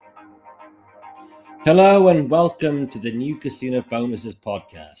Hello and welcome to the New Casino Bonuses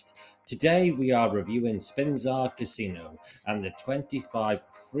podcast. Today we are reviewing Spinzar Casino and the 25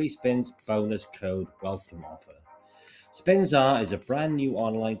 free spins bonus code welcome offer. Spinzar is a brand new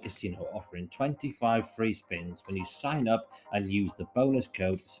online casino offering 25 free spins when you sign up and use the bonus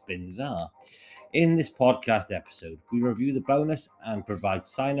code SPINZAR. In this podcast episode, we review the bonus and provide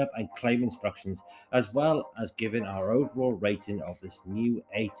sign up and claim instructions, as well as giving our overall rating of this new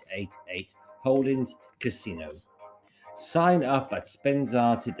 888 Holdings Casino. Sign up at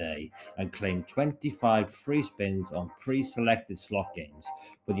Spinzar today and claim 25 free spins on pre-selected slot games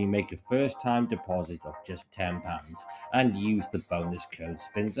when you make a first-time deposit of just £10 and use the bonus code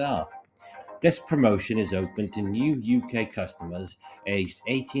SPINZAR. This promotion is open to new UK customers aged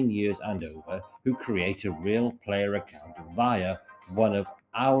 18 years and over who create a real player account via one of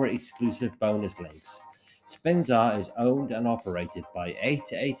our exclusive bonus links. Spinzar is owned and operated by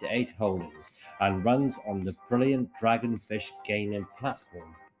 888 Holdings and runs on the brilliant Dragonfish gaming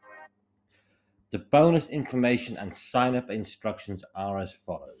platform. The bonus information and sign-up instructions are as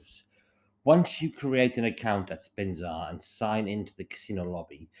follows. Once you create an account at Spinzar and sign into the casino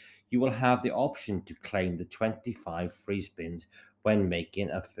lobby, you will have the option to claim the 25 free spins when making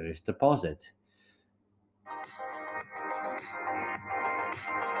a first deposit.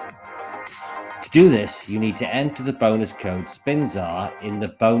 To do this, you need to enter the bonus code SPINZAR in the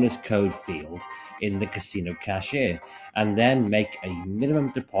bonus code field in the casino cashier and then make a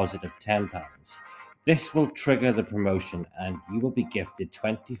minimum deposit of £10. This will trigger the promotion and you will be gifted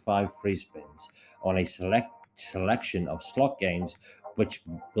 25 free spins on a selection of slot games which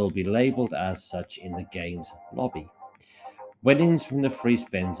will be labeled as such in the game's lobby. Winnings from the free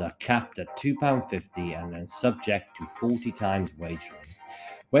spins are capped at £2.50 and then subject to 40 times wagering.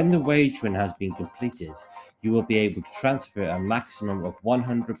 When the wagering has been completed, you will be able to transfer a maximum of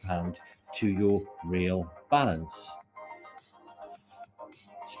 £100 to your real balance.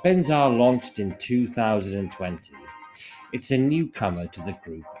 Spinzar launched in 2020. It's a newcomer to the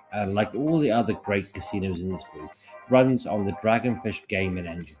group, and like all the other great casinos in this group, runs on the Dragonfish gaming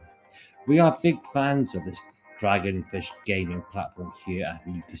engine. We are big fans of this Dragonfish gaming platform here at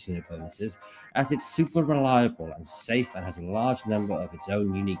New Casino Bonuses, as it's super reliable and safe and has a large number of its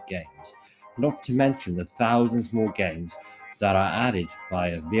own unique games, not to mention the thousands more games that are added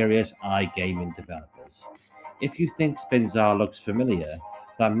via various iGaming developers. If you think Spinzar looks familiar,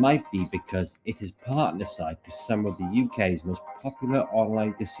 that might be because it is partner site to some of the UK's most popular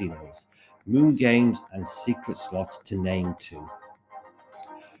online casinos, Moon Games and Secret Slots to name two.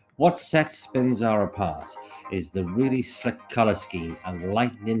 What sets Spinzar apart is the really slick color scheme and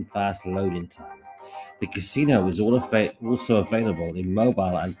lightning fast loading time. The casino is also available in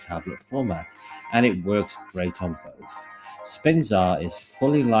mobile and tablet format, and it works great on both. Spinzar is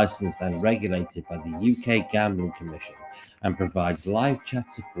fully licensed and regulated by the UK Gambling Commission and provides live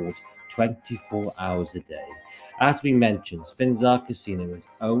chat support 24 hours a day. As we mentioned, Spinzar Casino is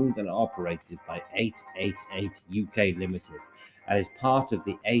owned and operated by 888 UK Limited and is part of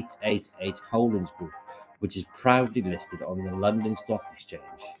the 888 Holdings Group, which is proudly listed on the London Stock Exchange.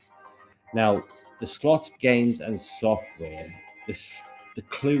 Now, the slots, games, and software, the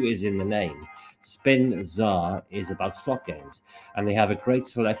clue is in the name. Spinzar is about slot games, and they have a great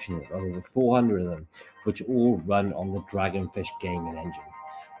selection of over 400 of them, which all run on the Dragonfish gaming engine.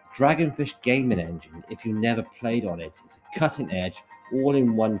 The Dragonfish gaming engine, if you never played on it, is a cutting-edge,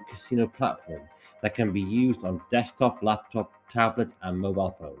 all-in-one casino platform that can be used on desktop, laptop, tablet, and mobile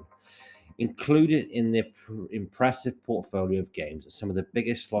phone. Included in their impressive portfolio of games are some of the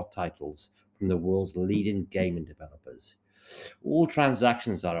biggest slot titles from the world's leading gaming developers. All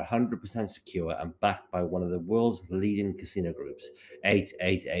transactions are 100% secure and backed by one of the world's leading casino groups,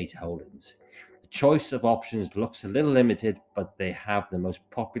 888 Holdings. The choice of options looks a little limited, but they have the most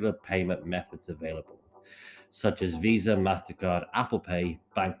popular payment methods available, such as Visa, MasterCard, Apple Pay,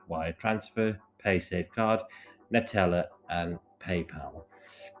 Bank Wire Transfer, PaySafeCard, Neteller, and PayPal.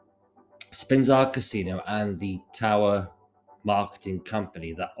 Spinzar Casino and the Tower marketing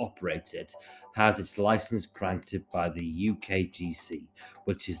company that operates it has its license granted by the UKGC,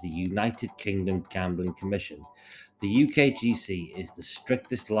 which is the United Kingdom Gambling Commission. The UKGC is the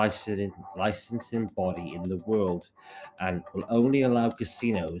strictest licensing body in the world and will only allow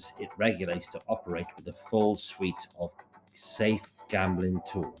casinos it regulates to operate with a full suite of safe gambling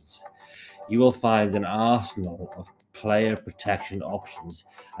tools. You will find an arsenal of player protection options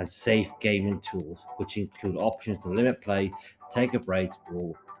and safe gaming tools, which include options to limit play, take a break,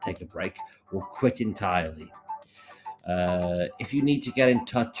 or quit entirely. If you need to get in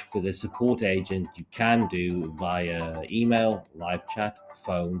touch with a support agent, you can do via email, live chat,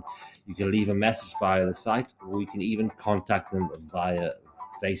 phone. You can leave a message via the site, or you can even contact them via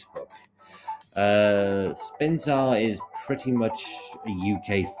Facebook. Spinzar is pretty much a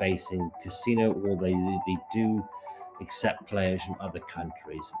UK facing casino, although they do accept players from other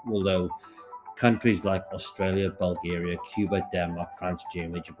countries. Although countries like Australia, Bulgaria, Cuba, Denmark, France,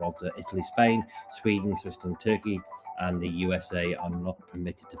 Germany, Gibraltar, Italy, Spain, Sweden, Switzerland, Turkey, and the USA are not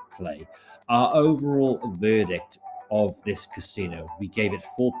permitted to play. Our overall verdict of this casino, we gave it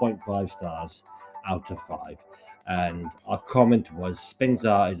 4.5 stars out of 5. And our comment was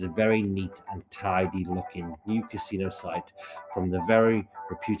Spinzar is a very neat and tidy looking new casino site from the very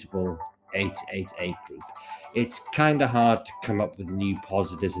reputable 888 group. It's kind of hard to come up with new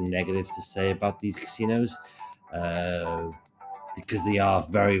positives and negatives to say about these casinos because they are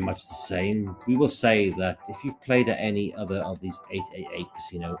very much the same. We will say that if you've played at any other of these 888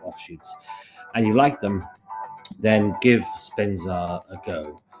 casino offshoots and you like them, then give Spinzar a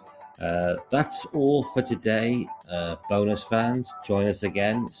go. That's all for today, bonus fans. Join us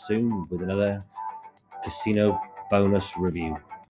again soon with another casino bonus review.